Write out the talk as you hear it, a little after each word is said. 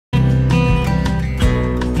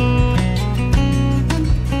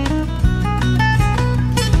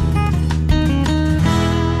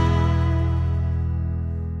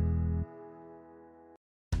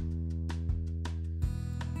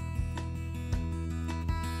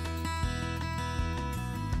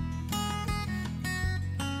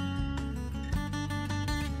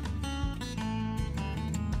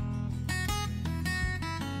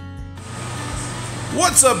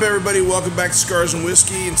What's up, everybody? Welcome back to Cigars and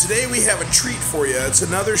Whiskey, and today we have a treat for you. It's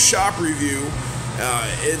another shop review.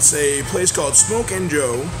 It's a place called Smoke and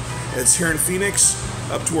Joe. It's here in Phoenix,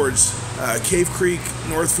 up towards Cave Creek,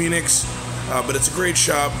 North Phoenix, but it's a great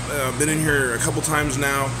shop. I've been in here a couple times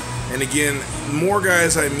now, and again, more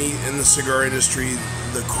guys I meet in the cigar industry,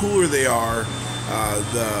 the cooler they are.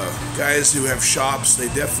 The guys who have shops, they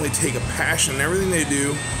definitely take a passion in everything they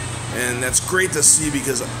do. And that's great to see,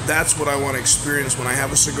 because that's what I want to experience when I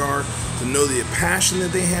have a cigar, to know the passion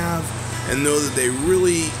that they have and know that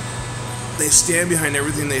they stand behind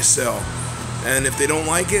everything they sell. And if they don't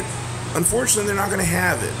like it, unfortunately they're not going to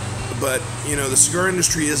have it. But you know, the cigar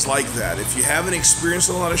industry is like that. If you haven't experienced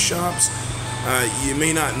a lot of shops, you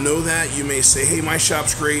may not know that. You may say, hey, my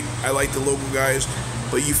shop's great, I like the local guys.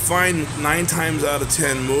 But you find 9 times out of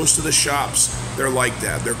 10, most of the shops, they're like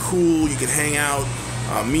that. They're cool, you can hang out,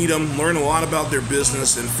 meet them, learn a lot about their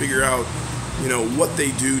business, and figure out, you know, what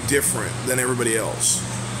they do different than everybody else.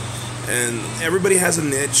 And everybody has a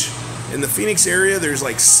niche. In the Phoenix area, there's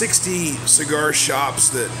like 60 cigar shops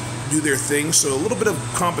that do their thing, so a little bit of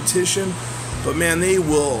competition, but man, they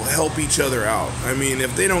will help each other out. I mean,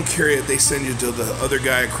 if they don't carry it, they send you to the other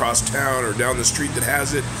guy across town or down the street that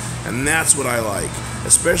has it, and that's what I like.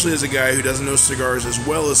 Especially as a guy who doesn't know cigars as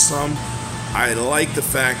well as some, I like the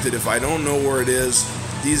fact that if I don't know where it is,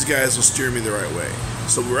 these guys will steer me the right way.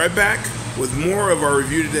 So we'll be right back with more of our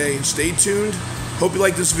review today. Stay tuned. Hope you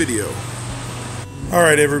like this video.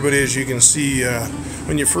 Alright, everybody, as you can see,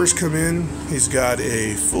 when you first come in, he's got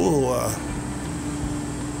a full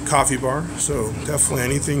coffee bar, so definitely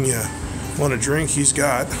anything you want to drink, he's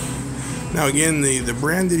got. Now again, the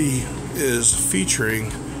brand that he is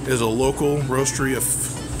featuring is a local roastery of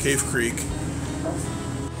Cave Creek.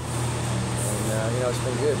 You know, it's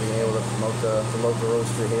been good being able to promote the local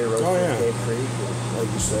roastery here, Cave Creek. Like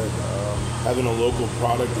you said, having a local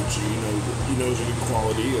product that you know is a good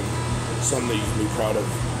quality and something that you can be proud of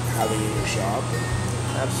having in your shop.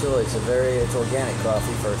 Absolutely, it's organic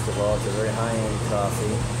coffee. First of all, it's a very high-end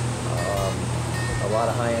coffee. A lot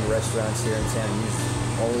of high-end restaurants here in town use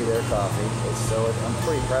only their coffee. I'm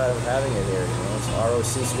pretty proud of having it here. You know, it's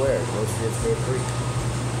ROC squared, roastery of Cave Creek.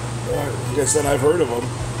 Like I said, I've heard of them.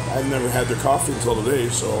 I've never had their coffee until today,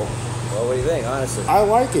 so... Well, what do you think, honestly? I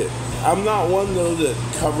like it. I'm not one, though, that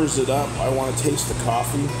covers it up. I want to taste the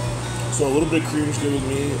coffee. So a little bit of cream is good with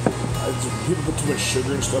me. People put too much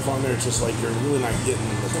sugar and stuff on there. It's just like you're really not getting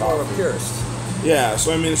the coffee. More of a purist. Yeah,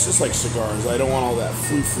 so I mean, it's just like cigars. I don't want all that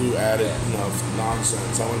flu added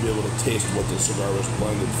nonsense. I want to be able to taste what the cigar was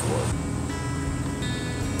blended for.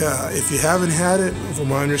 If you haven't had it, from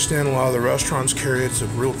what I understand, a lot of the restaurants carry it. It's a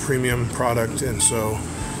real premium product, and so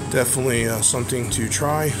definitely something to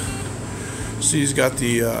try. See, he's got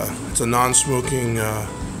it's a non-smoking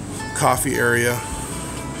coffee area.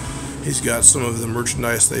 He's got some of the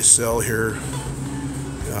merchandise they sell here,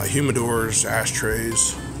 humidors,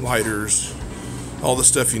 ashtrays, lighters, all the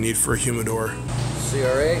stuff you need for a humidor.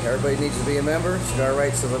 CRA, everybody needs to be a member. Cigar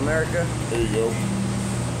Rights of America. There you go.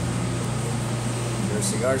 If you're a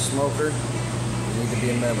cigar smoker, you need to be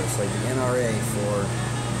a member. It's like the NRA for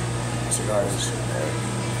cigars.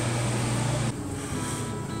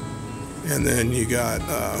 And then you got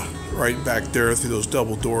right back there through those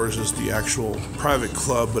double doors is the actual private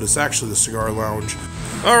club, but it's actually the cigar lounge.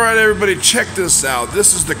 Alright, everybody, check this out.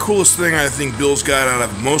 This is the coolest thing I think Bill's got out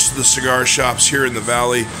of most of the cigar shops here in the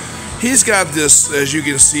valley. He's got this, as you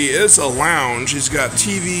can see, it's a lounge. He's got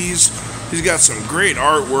TVs. He's got some great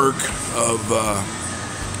artwork of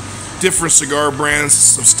different cigar brands,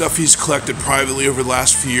 some stuff he's collected privately over the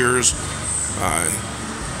last few years.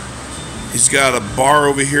 He's got a bar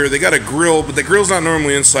over here. They got a grill, but the grill's not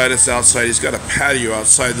normally inside, it's outside. He's got a patio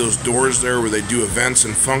outside those doors there where they do events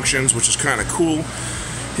and functions, which is kind of cool.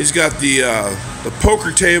 He's got the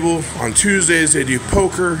poker table. On Tuesdays they do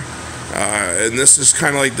poker, and this is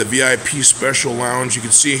kind of like the VIP special lounge. You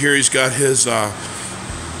can see here he's got his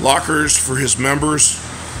lockers for his members.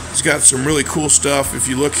 He's got some really cool stuff. If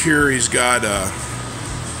you look here, he's got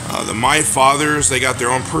the My Fathers. They got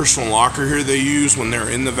their own personal locker here they use when they're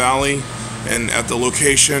in the valley and at the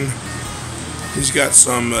location. He's got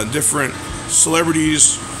some different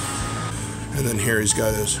celebrities, and then here he's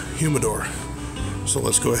got his humidor. So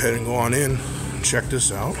let's go ahead and go on in and check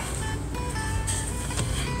this out.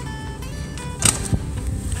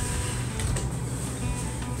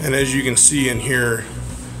 And as you can see in here,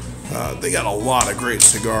 they got a lot of great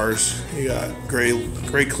cigars. You got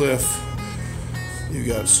Grey Cliff. You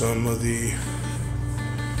got some of the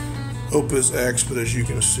Opus X, but as you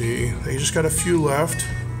can see, they just got a few left.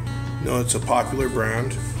 You know, it's a popular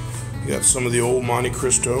brand. You got some of the old Monte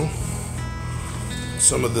Cristo.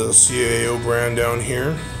 some of the CAO brand down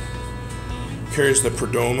here. Carries the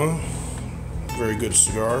Perdomo, very good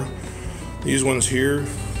cigar. These ones here,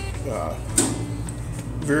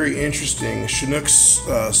 very interesting, Chinook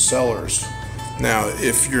Cellars. Now,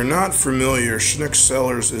 if you're not familiar, Chinook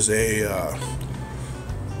Cellars is a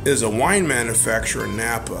wine manufacturer in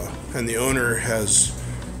Napa, and the owner has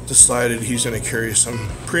decided he's going to carry some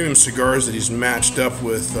premium cigars that he's matched up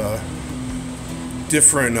with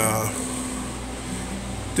different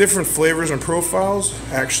flavors and profiles.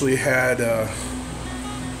 Actually had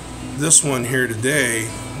this one here today,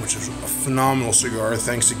 which is a phenomenal cigar.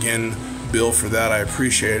 Thanks again, Bill, for that. I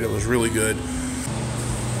appreciate it. It was really good.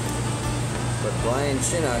 But Brian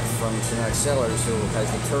Chinook from Chinook Cellars, who has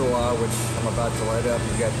the Terroir, which I'm about to light up.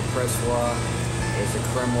 You got the Pressoir, there's the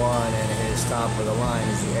Cremoir, and then his top of the line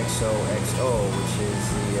is the XOXO, which is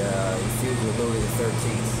the infused with Louis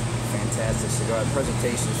XIII. Fantastic cigar. The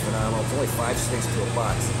presentation is phenomenal. It's only 5 sticks to a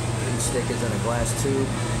box. Each stick is in a glass tube.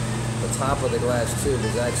 The top of the glass tube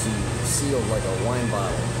is actually sealed like a wine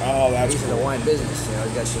bottle. Oh, that's He's cool. in the wine business. You know,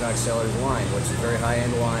 he's got Chinook Cellars wine, which is very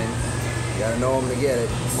high-end wine. You gotta know him to get it.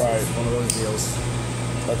 Right. It's one of those deals.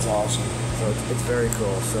 That's awesome. So it's very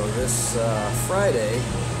cool. So this Friday,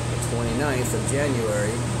 the 29th of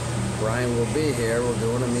January, Brian will be here. We're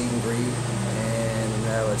doing a meet and greet and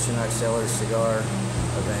have a Chinook Cellars cigar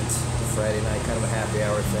event Friday night, kind of a happy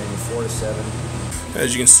hour thing, 4 to 7.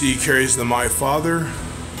 As you can see, he carries the My Father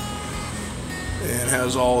and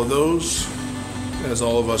has all of those. As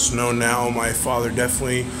all of us know now, My Father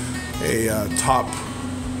definitely a top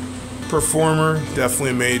performer.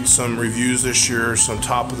 Definitely made some reviews this year, some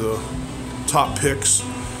top picks.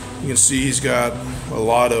 You can see he's got a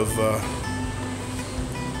lot of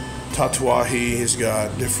Tatuaje. He's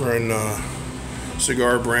got different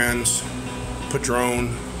cigar brands,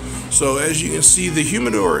 Padron. So as you can see, the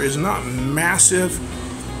humidor is not massive,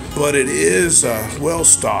 but it is well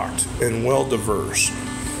stocked and well diverse.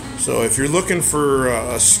 So if you're looking for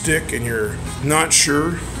a stick and you're not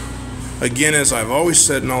sure, again, as I've always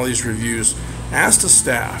said in all these reviews, ask the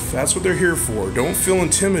staff. That's what they're here for. Don't feel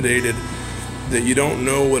intimidated that you don't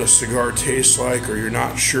know what a cigar tastes like or you're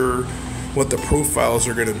not sure what the profiles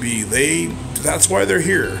are going to be. That's why they're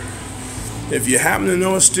here. If you happen to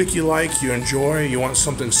know a stick you like, you enjoy, you want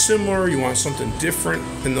something similar, you want something different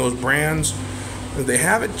in those brands, if they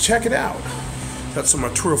have it, check it out. Got some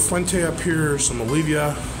Arturo Fuente up here, some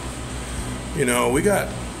Olivia. You know, we got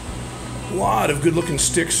a lot of good looking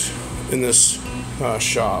sticks in this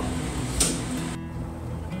shop.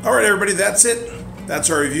 Alright everybody, that's it. That's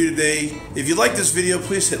our review today. If you like this video,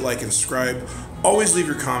 please hit like and subscribe. Always leave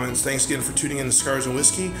your comments. Thanks again for tuning in to Cigars and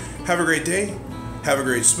Whiskey. Have a great day. Have a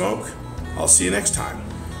great smoke. I'll see you next time.